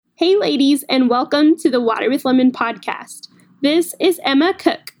Hey, ladies, and welcome to the Water with Lemon podcast. This is Emma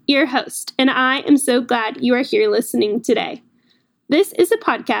Cook, your host, and I am so glad you are here listening today. This is a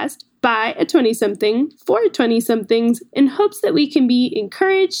podcast by a 20-something for 20-somethings in hopes that we can be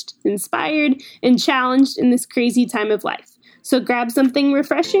encouraged, inspired, and challenged in this crazy time of life. So grab something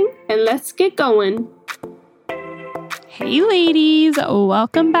refreshing and let's get going. Hey ladies,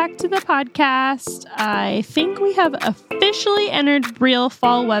 welcome back to the podcast. I think we have officially entered real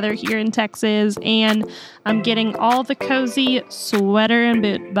fall weather here in Texas, and I'm getting all the cozy sweater and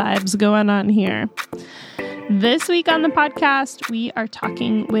boot vibes going on here. This week on the podcast, we are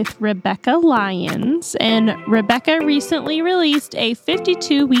talking with Rebecca Lyons, and Rebecca recently released a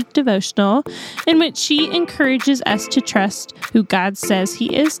 52-week devotional in which she encourages us to trust who God says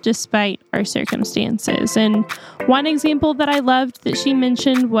He is despite our circumstances. And one example that I loved that she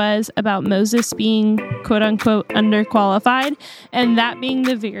mentioned was about Moses being quote-unquote underqualified, and that being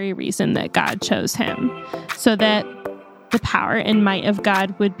the very reason that God chose him, so that the power and might of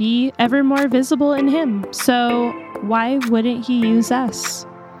God would be ever more visible in him. So why wouldn't he use us?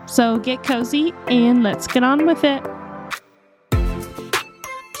 So get cozy and let's get on with it.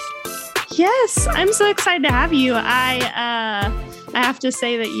 Yes, I'm so excited to have you. I have to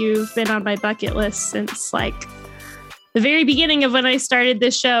say that you've been on my bucket list since like the very beginning of when I started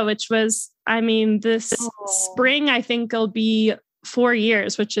this show, which was, this spring, I think it'll be 4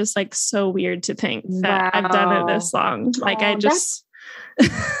 years, which is like so weird to think that I've done it this long. Awesome.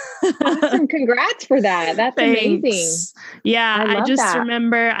 Congrats for that. That's amazing. Yeah. I just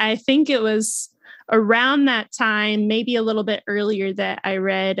remember, I think it was around that time, maybe a little bit earlier, that I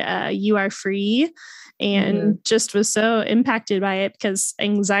read You Are Free and just was so impacted by it because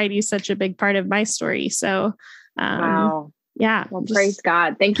anxiety is such a big part of my story. So, wow. Yeah. Well, praise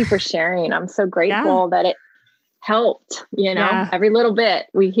God. Thank you for sharing. I'm so grateful that it helped, every little bit.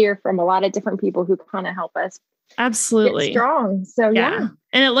 We hear from a lot of different people who kind of help us absolutely get strong. So yeah.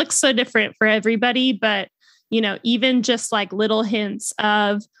 And it looks so different for everybody, but even just like little hints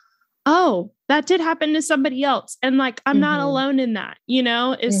of, oh, that did happen to somebody else. And like, I'm not alone in that,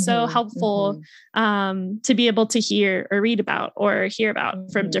 is so helpful to be able to hear or read about or hear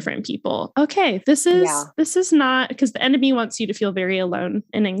about from different people. Okay, this is not, because the enemy wants you to feel very alone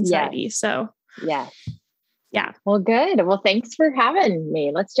in anxiety. Yes. So yeah. Well, good. Well, thanks for having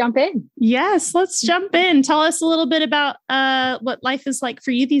me. Let's jump in. Yes, let's jump in. Tell us a little bit about what life is like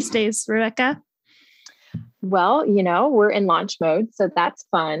for you these days, Rebecca. Well, we're in launch mode, so that's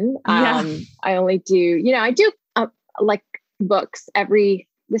fun. Yeah. I only do, I do like books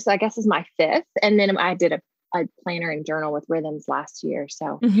this I guess is my 5th. And then I did a planner and journal with rhythms last year.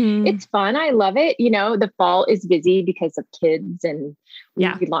 So it's fun. I love it. The fall is busy because of kids, and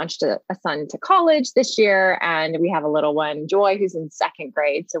we launched a son to college this year, and we have a little one, Joy, who's in 2nd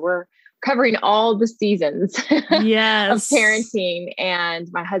grade. So we're covering all the seasons of parenting. And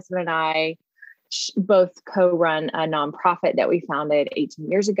my husband and I both co-run a nonprofit that we founded 18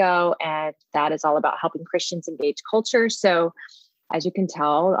 years ago. And that is all about helping Christians engage culture. So as you can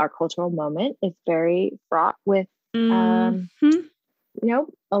tell, our cultural moment is very fraught with, a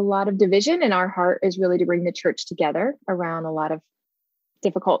lot of division, and our heart is really to bring the church together around a lot of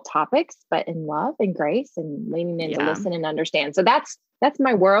difficult topics, but in love and grace and leaning in to listen and understand. So that's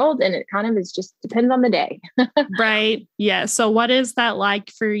my world. And it kind of is just depends on the day. Right. Yeah. So what is that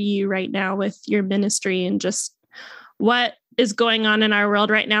like for you right now with your ministry, and just what is going on in our world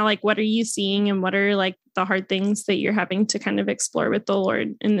right now? Like, what are you seeing, and what are like the hard things that you're having to kind of explore with the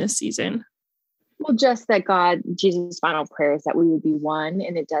Lord in this season? Well, just that Jesus' final prayer is that we would be one.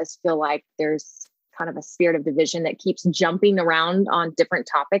 And it does feel like there's kind of a spirit of division that keeps jumping around on different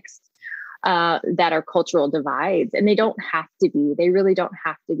topics that are cultural divides. And they don't have to be, they really don't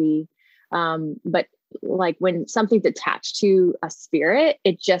have to be. But like when something's attached to a spirit,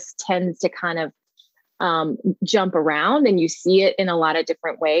 it just tends to kind of jump around, and you see it in a lot of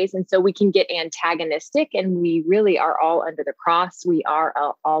different ways. And so we can get antagonistic, and we really are all under the cross. We are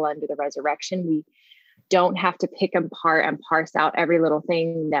all under the resurrection. We don't have to pick apart and parse out every little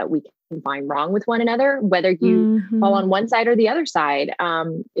thing that we can find wrong with one another, whether you fall on one side or the other side.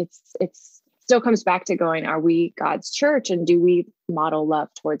 It's still comes back to going, are we God's church, and do we model love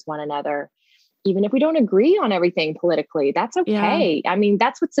towards one another? Even if we don't agree on everything politically, that's okay. Yeah.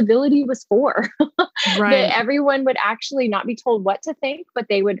 That's what civility was for. Right. That everyone would actually not be told what to think, but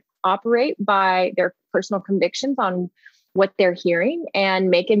they would operate by their personal convictions on what they're hearing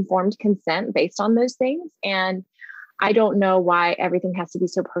and make informed consent based on those things. And I don't know why everything has to be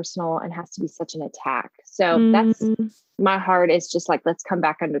so personal and has to be such an attack. So that's my heart is just like, let's come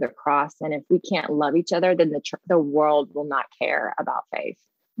back under the cross. And if we can't love each other, then the world will not care about faith.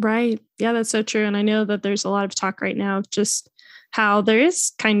 Right. Yeah, that's so true. And I know that there's a lot of talk right now of just how there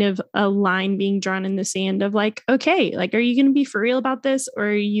is kind of a line being drawn in the sand of like, okay, like, are you going to be for real about this, or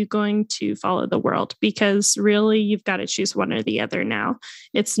are you going to follow the world? Because really, you've got to choose one or the other now.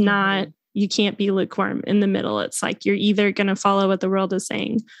 It's not, you can't be lukewarm in the middle. It's like you're either going to follow what the world is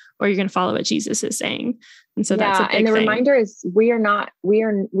saying, or you're going to follow what Jesus is saying. And so that's a big and the thing. reminder is we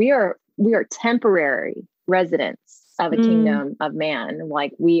are temporary residents of a kingdom of man.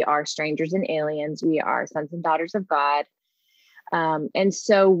 Like, we are strangers and aliens. We are sons and daughters of God. And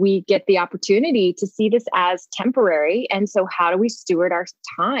so we get the opportunity to see this as temporary. And so how do we steward our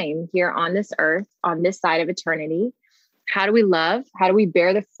time here on this earth, on this side of eternity? How do we love? How do we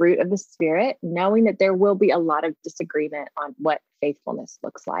bear the fruit of the Spirit, knowing that there will be a lot of disagreement on what faithfulness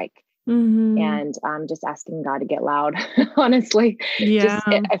looks like? And I'm just asking God to get loud, honestly. Just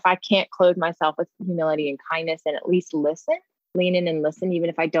if I can't clothe myself with humility and kindness and at least listen, lean in and listen, even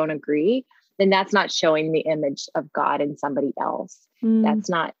if I don't agree, then that's not showing the image of God in somebody else. That's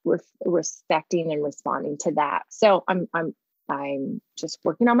not respecting and responding to that. So I'm just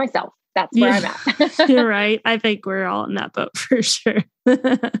working on myself. That's where I'm at. You're right. I think we're all in that boat for sure.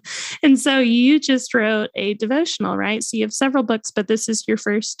 And so you just wrote a devotional, right? So you have several books, but this is your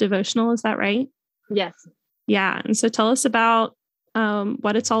first devotional. Is that right? Yes. Yeah. And so tell us about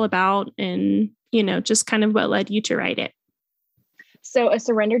what it's all about and, just kind of what led you to write it. So a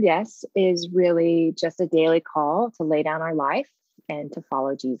surrendered yes is really just a daily call to lay down our life and to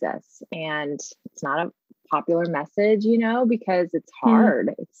follow Jesus. And it's not a popular message, because it's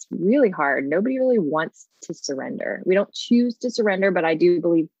hard. It's really hard. Nobody really wants to surrender. We don't choose to surrender, but I do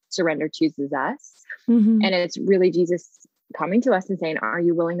believe surrender chooses us. And it's really Jesus coming to us and saying, are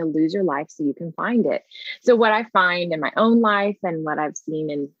you willing to lose your life so you can find it? So what I find in my own life and what I've seen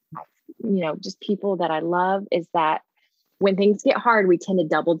in, just people that I love is that when things get hard, we tend to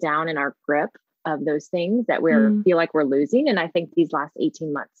double down in our grip of those things that we feel like we're losing. And I think these last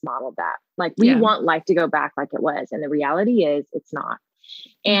 18 months modeled that. Like, we want life to go back like it was. And the reality is it's not.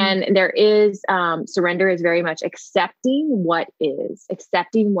 And there is, surrender is very much accepting what is,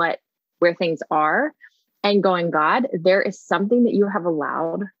 accepting where things are, and going, God, there is something that you have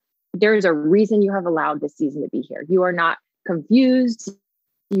allowed. There is a reason you have allowed this season to be here. You are not confused.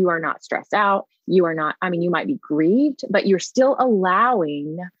 You are not stressed out. You are not, you might be grieved, but you're still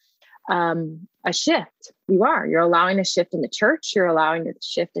allowing a shift. You're allowing a shift in the church. You're allowing a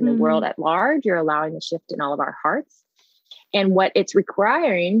shift in the world at large. You're allowing a shift in all of our hearts. And what it's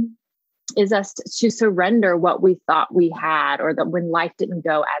requiring is us to surrender what we thought we had, or that when life didn't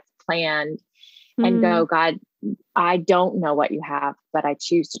go as planned, and go, God, I don't know what you have, but I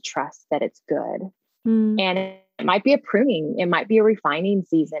choose to trust that it's good. And it might be a pruning. It might be a refining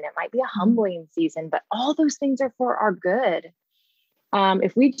season. It might be a humbling season, but all those things are for our good.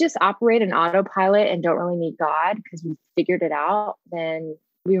 If we just operate an autopilot and don't really need God because we figured it out, then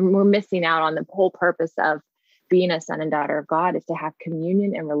we're missing out on the whole purpose of being a son and daughter of God, is to have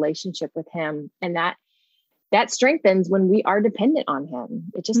communion and relationship with him. And that strengthens when we are dependent on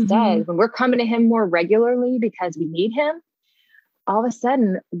him. It just does. When we're coming to him more regularly because we need him, all of a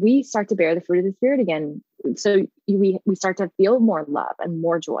sudden we start to bear the fruit of the Spirit again. So we start to feel more love and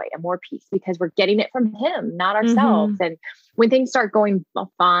more joy and more peace because we're getting it from him, not ourselves. And when things start going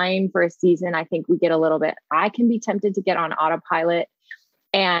fine for a season, I think we get a little bit, I can be tempted to get on autopilot,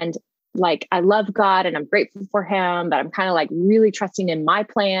 and like, I love God and I'm grateful for him, but I'm kind of like really trusting in my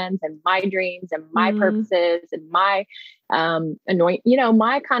plans and my dreams and my purposes and my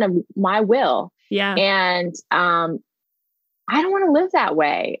my will. Yeah. And I don't want to live that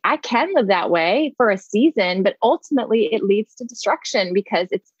way. I can live that way for a season, but ultimately it leads to destruction, because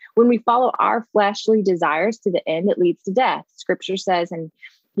it's when we follow our fleshly desires to the end, it leads to death. Scripture says in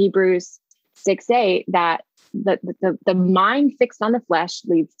Hebrews 6:8 that the mind fixed on the flesh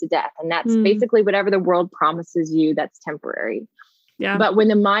leads to death. And that's basically whatever the world promises you, that's temporary. Yeah. But when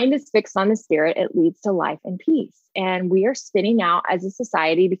the mind is fixed on the Spirit, it leads to life and peace. And we are spinning out as a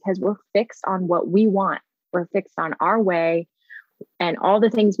society because we're fixed on what we want. We're fixed on our way and all the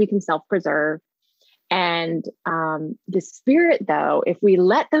things we can self-preserve. And the Spirit, though, if we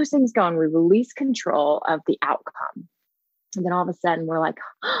let those things go and we release control of the outcome, and then all of a sudden we're like,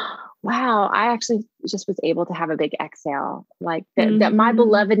 oh, wow, I actually just was able to have a big exhale. Like that my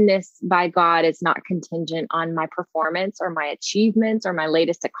belovedness by God is not contingent on my performance or my achievements or my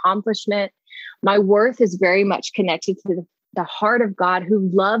latest accomplishment. My worth is very much connected to the heart of God, who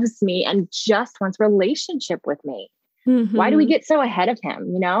loves me and just wants relationship with me. Why do we get so ahead of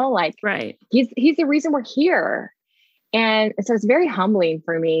him? Right. He's the reason we're here. And so it's very humbling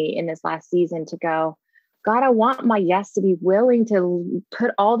for me in this last season to go, God, I want my yes to be willing to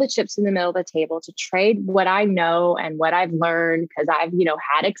put all the chips in the middle of the table, to trade what I know and what I've learned because I've,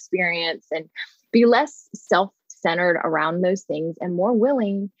 had experience, and be less self-centered around those things and more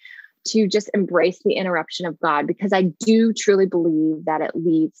willing to just embrace the interruption of God, because I do truly believe that it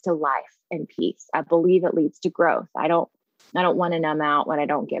leads to life and peace. I believe it leads to growth. I don't want to numb out when I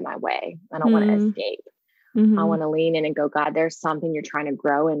don't get my way. I don't want to escape. I want to lean in and go, God, there's something you're trying to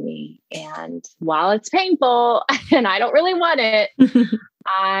grow in me. And while it's painful and I don't really want it,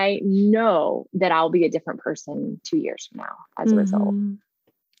 I know that I'll be a different person 2 years from now as a result.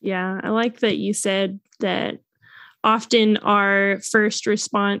 Yeah. I like that you said that often our first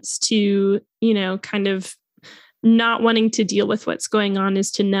response to, kind of not wanting to deal with what's going on is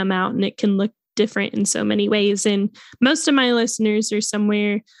to numb out, and it can look different in so many ways. And most of my listeners are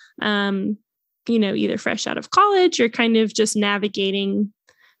somewhere, either fresh out of college or kind of just navigating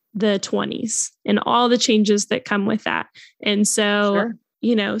the 20s and all the changes that come with that. And so,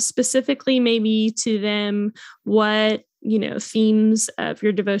 specifically maybe to them, what, themes of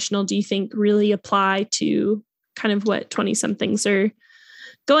your devotional do you think really apply to kind of what 20 somethings are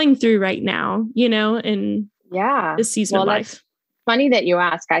going through right now, in this season of life? Funny that you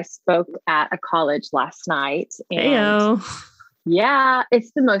ask. I spoke at a college last night, and yeah,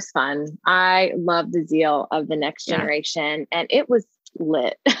 it's the most fun. I love the zeal of the next generation, and it was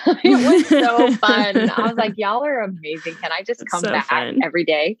lit. It was so fun. I was like, y'all are amazing. Can I just come back every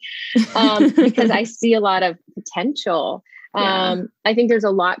day? Because I see a lot of potential. I think there's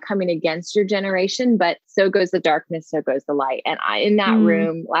a lot coming against your generation, but so goes the darkness, so goes the light. And in that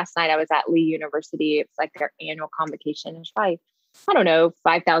room last night, I was at Lee University. It's like their annual convocation. There's probably,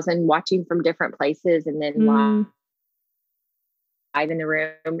 5,000 watching from different places, and then live in the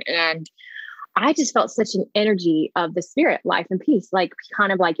room. And I just felt such an energy of the spirit, life and peace, like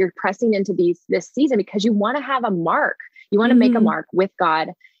kind of like you're pressing into this season because you want to have a mark. You want to make a mark with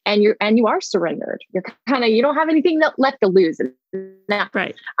God, and you are surrendered. You're you don't have anything left to lose. Now,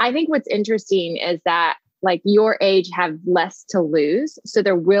 I think what's interesting is that like your age have less to lose. So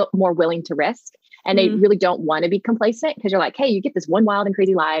they're more willing to risk, and they really don't want to be complacent, because you're like, hey, you get this one wild and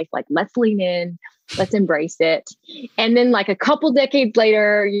crazy life. Like, let's lean in, let's embrace it. And then like a couple decades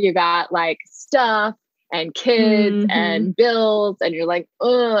later, you got like stuff and kids and bills, and you're like,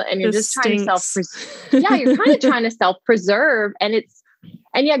 and you're just trying to you're kind of trying to self-preserve.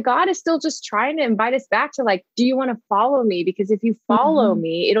 And yet God is still just trying to invite us back to like, do you want to follow me? Because if you follow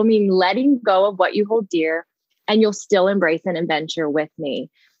me, it'll mean letting go of what you hold dear, and you'll still embrace an adventure with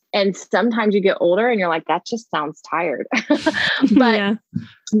me. And sometimes you get older and you're like, that just sounds tired.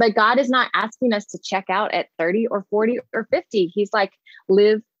 But God is not asking us to check out at 30 or 40 or 50. He's like,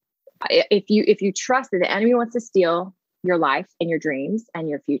 live. If you trust that the enemy wants to steal your life and your dreams and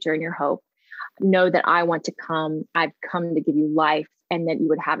your future and your hope, know that I've come to give you life, and that you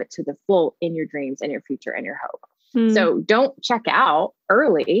would have it to the full in your dreams and your future and your hope. So don't check out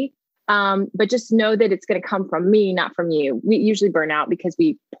early. But just know that it's going to come from me, not from you. We usually burn out because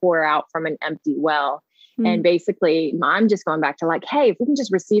we pour out from an empty well. And basically, I'm just going back to like, hey, if we can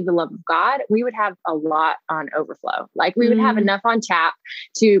just receive the love of God, we would have a lot on overflow. Like we would have enough on tap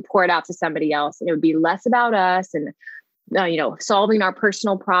to pour it out to somebody else. And it would be less about us and, solving our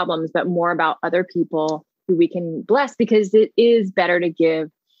personal problems, but more about other people who we can bless, because it is better to give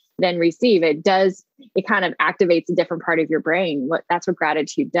than receive. It kind of activates a different part of your brain. That's what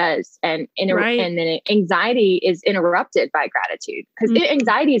gratitude does. And then anxiety is interrupted by gratitude, because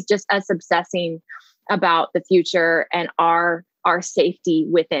anxiety is just us obsessing about the future and our safety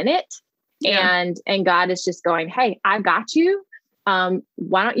within it. And God is just going, hey, I've got you.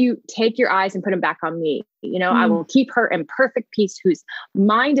 Why don't you take your eyes and put them back on me? I will keep her in perfect peace, whose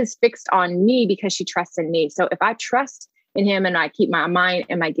mind is fixed on me because she trusts in me. So if I trust in him and I keep my mind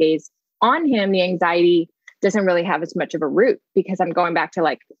and my gaze on him, the anxiety doesn't really have as much of a root, because I'm going back to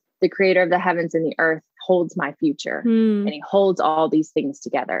like the creator of the heavens and the earth holds my future, and he holds all these things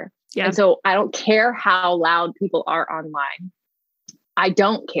together. And so I don't care how loud people are online. I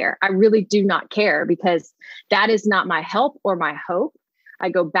don't care. I really do not care, because that is not my help or my hope. I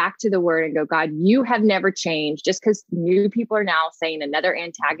go back to the word and go, God, you have never changed. Just because new people are now saying another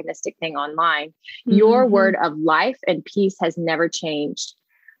antagonistic thing online, your word of life and peace has never changed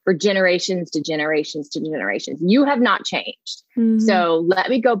for generations to generations to generations. You have not changed. So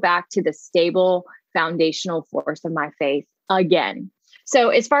let me go back to the stable foundational force of my faith again. So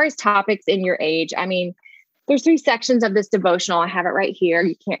as far as topics in your age, I mean, there's 3 sections of this devotional. I have it right here.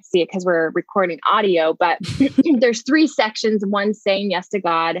 You can't see it because we're recording audio, but there's 3 sections. One saying yes to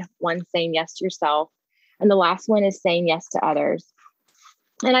God, one saying yes to yourself, and the last one is saying yes to others.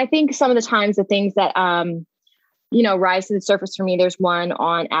 And I think some of the times the things that, rise to the surface for me, there's one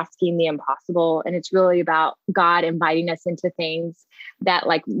on asking the impossible. And it's really about God inviting us into things that,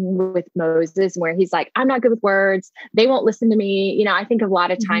 like with Moses, where he's like, I'm not good with words. They won't listen to me. I think a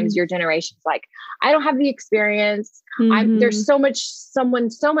lot of times your generation's like, I don't have the experience. There's someone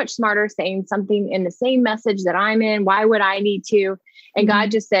so much smarter saying something in the same message that I'm in. Why would I need to? And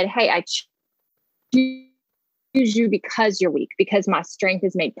God just said, hey, I choose you because you're weak, because my strength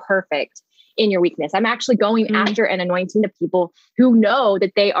is made perfect in your weakness. I'm actually going after and anointing the people who know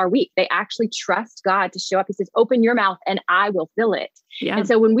that they are weak. They actually trust God to show up. He says, open your mouth and I will fill it. Yeah. And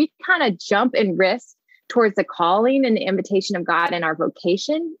so when we kind of jump and risk towards the calling and the invitation of God and our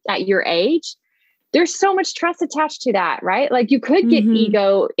vocation at your age, there's so much trust attached to that, right? Like you could get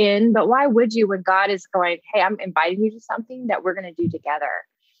ego in, but why would you when God is going, hey, I'm inviting you to something that we're going to do together.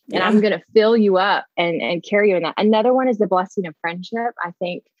 And I'm going to fill you up and carry you in that. Another one is the blessing of friendship. I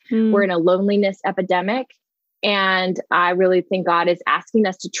think we're in a loneliness epidemic. And I really think God is asking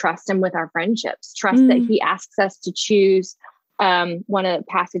us to trust him with our friendships, trust that he asks us to choose one of the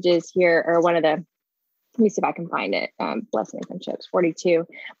passages here, or one of the, let me see if I can find it. Blessing of friendships, 42.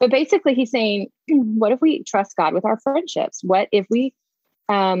 But basically he's saying, what if we trust God with our friendships? What if we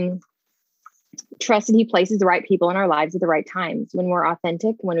trust that he places the right people in our lives at the right times? When we're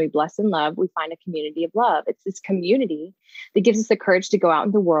authentic, when we bless and love, we find a community of love. It's this community that gives us the courage to go out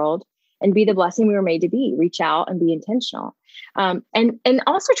in the world and be the blessing we were made to be, reach out and be intentional. And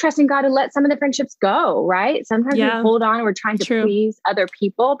also trusting God to let some of the friendships go, right? Sometimes we hold on and we're trying to please other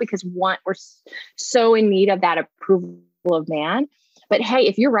people because we're so in need of that approval of man. But hey,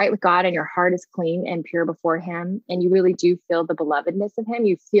 if you're right with God and your heart is clean and pure before him, and you really do feel the belovedness of him,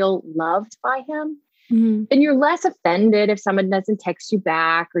 you feel loved by him, then you're less offended if someone doesn't text you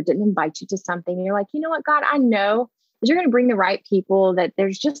back or didn't invite you to something. And you're like, you know what, God, I know that you're going to bring the right people, that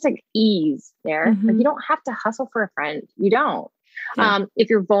there's just like ease there. Like you don't have to hustle for a friend. You don't. Yeah. If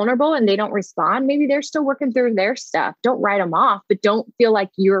you're vulnerable and they don't respond, maybe they're still working through their stuff. Don't write them off, but don't feel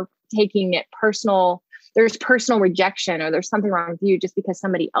like you're taking it personal. There's personal rejection or there's something wrong with you just because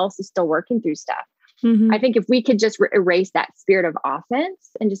somebody else is still working through stuff. I think if we could just erase that spirit of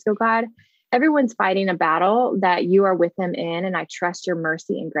offense and just go, God, everyone's fighting a battle that you are with them in, and I trust your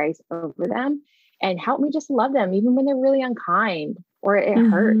mercy and grace over them, and help me just love them even when they're really unkind or it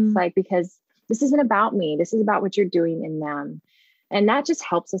hurts, like, because this isn't about me. This is about what you're doing in them. And that just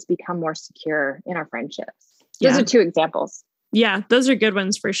helps us become more secure in our friendships. Those are two examples. Yeah, those are good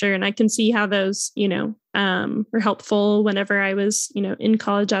ones for sure. And I can see how those, were helpful whenever I was, in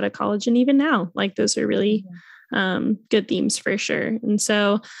college, out of college, and even now. Like those are really good themes for sure. And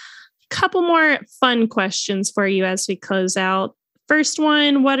so a couple more fun questions for you as we close out. First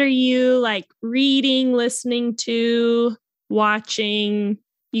one, what are you like reading, listening to, watching?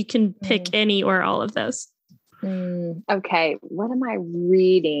 You can pick any or all of those. Okay. What am I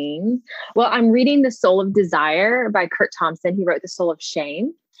reading? Well, I'm reading The Soul of Desire by Kurt Thompson. He wrote The Soul of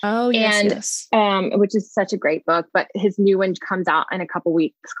Shame. Oh, yes. Which is such a great book, but his new one comes out in a couple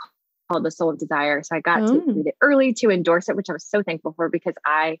weeks called The Soul of Desire. So I got to read it early to endorse it, which I was so thankful for because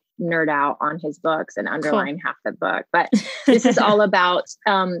I nerd out on his books and underline half the book. But this is all about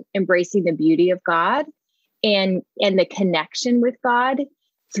embracing the beauty of God and the connection with God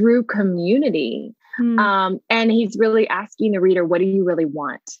through community. And he's really asking the reader, what do you really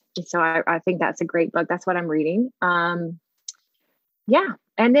want? And so I think that's a great book. That's what I'm reading.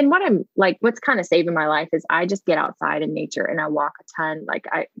 And then what's kind of saving my life is I just get outside in nature and I walk a ton. Like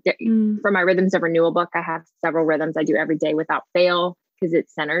for my Rhythms of Renewal book, I have several rhythms I do every day without fail because it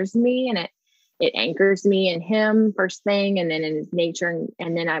centers me and it anchors me in him first thing. And then in his nature.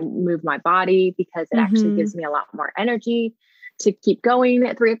 And then I move my body because it actually gives me a lot more energy to keep going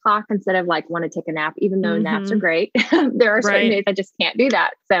at 3:00 instead of like want to take a nap, even though naps are great. There are certain days I just can't do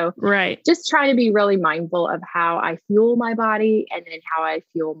that. So just trying to be really mindful of how I fuel my body and then how I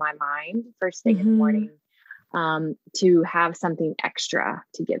fuel my mind first thing in the morning, to have something extra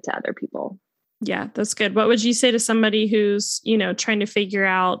to give to other people. Yeah, that's good. What would you say to somebody who's, trying to figure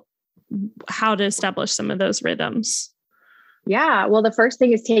out how to establish some of those rhythms? Yeah. Well, the first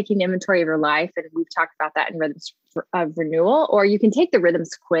thing is taking inventory of your life. And we've talked about that in Rhythms of Renewal, or you can take the Rhythms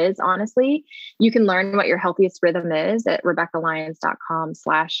quiz. Honestly, you can learn what your healthiest rhythm is at RebeccaLyons.com/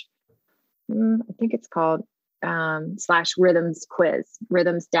 I think it's called /rhythms quiz,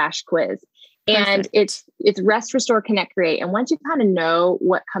 rhythms-quiz. And it's rest, restore, connect, create. And once you kind of know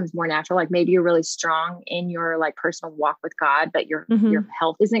what comes more natural, like maybe you're really strong in your like personal walk with God, but your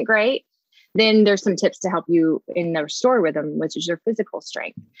health isn't great. Then there's some tips to help you in the restore rhythm, which is your physical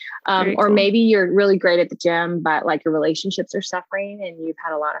strength. Or cool. maybe you're really great at the gym, but like your relationships are suffering and you've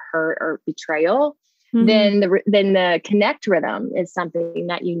had a lot of hurt or betrayal. Then the connect rhythm is something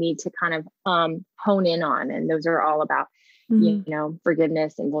that you need to kind of hone in on. And those are all about, you know,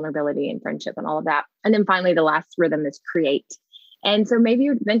 forgiveness and vulnerability and friendship and all of that. And then finally, the last rhythm is create. And so maybe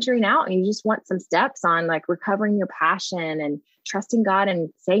you're venturing out and you just want some steps on like recovering your passion and trusting God and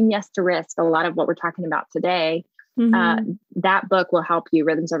saying yes to risk. A lot of what we're talking about today, that book will help you,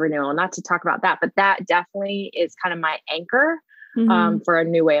 Rhythms of Renewal. Not to talk about that, but that definitely is kind of my anchor for a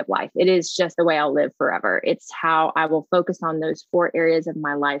new way of life. It is just the way I'll live forever. It's how I will focus on those 4 areas of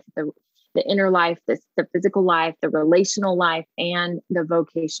my life, the inner life, the physical life, the relational life, and the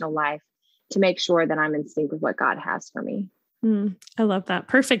vocational life, to make sure that I'm in sync with what God has for me. I love that.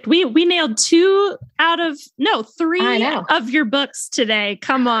 Perfect. We nailed 3 of your books today.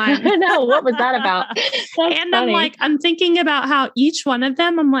 Come on. I know. What was that about? And funny. I'm thinking about how each one of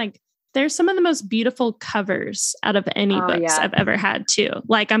them, I'm like, there's some of the most beautiful covers out of any books I've ever had too.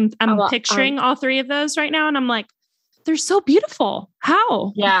 Like I'm picturing all 3 of those right now. And I'm like, they're so beautiful.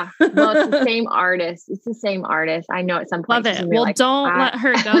 How? Yeah. Well, it's the same artist. I know at some point. Love it. Well, like, don't let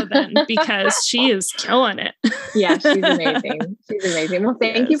her go then, because she is killing it. Yeah, she's amazing. Well,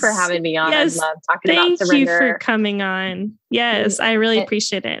 thank you for having me on. Yes. I love talking about surrender. Thank you for coming on. Yes, I really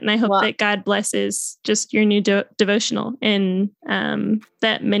appreciate it. And I hope that God blesses just your new devotional, and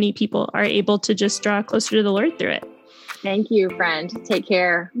that many people are able to just draw closer to the Lord through it. Thank you, friend. Take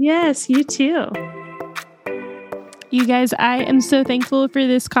care. Yes, you too. You guys, I am so thankful for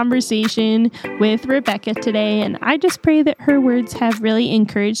this conversation with Rebecca today, and I just pray that her words have really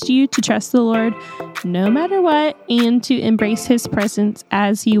encouraged you to trust the Lord no matter what, and to embrace His presence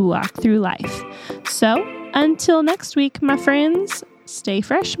as you walk through life. So, until next week, my friends, stay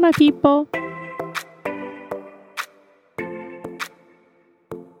fresh, my people.